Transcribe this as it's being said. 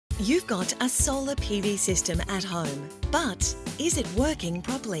You've got a solar PV system at home, but is it working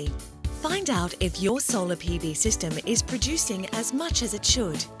properly? Find out if your solar PV system is producing as much as it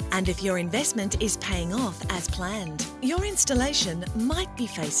should and if your investment is paying off as planned. Your installation might be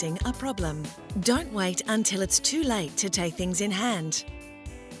facing a problem. Don't wait until it's too late to take things in hand.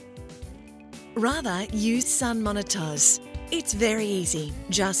 Rather, use MonitOZ. It's very easy.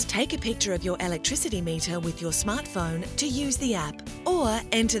 Just take a picture of your electricity meter with your smartphone to use the app, or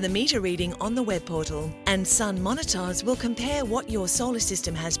enter the meter reading on the web portal, and MonitOZ will compare what your solar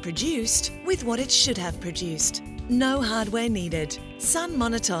system has produced with what it should have produced. No hardware needed.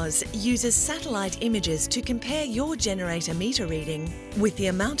 MonitOZ uses satellite images to compare your generator meter reading with the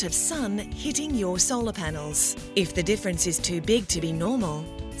amount of sun hitting your solar panels. If the difference is too big to be normal,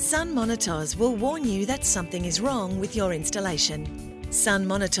 MonitOZ will warn you that something is wrong with your installation.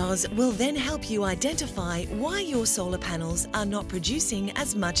 MonitOZ will then help you identify why your solar panels are not producing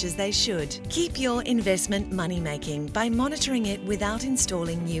as much as they should. Keep your investment money-making by monitoring it without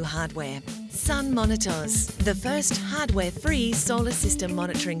installing new hardware. MonitOZ, the first hardware-free solar system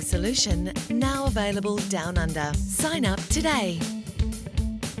monitoring solution now available down under. Sign up today.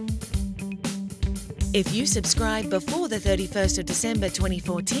 If you subscribe before the 31st of December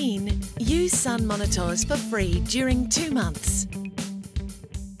 2014, use MonitOZ for free during 2 months.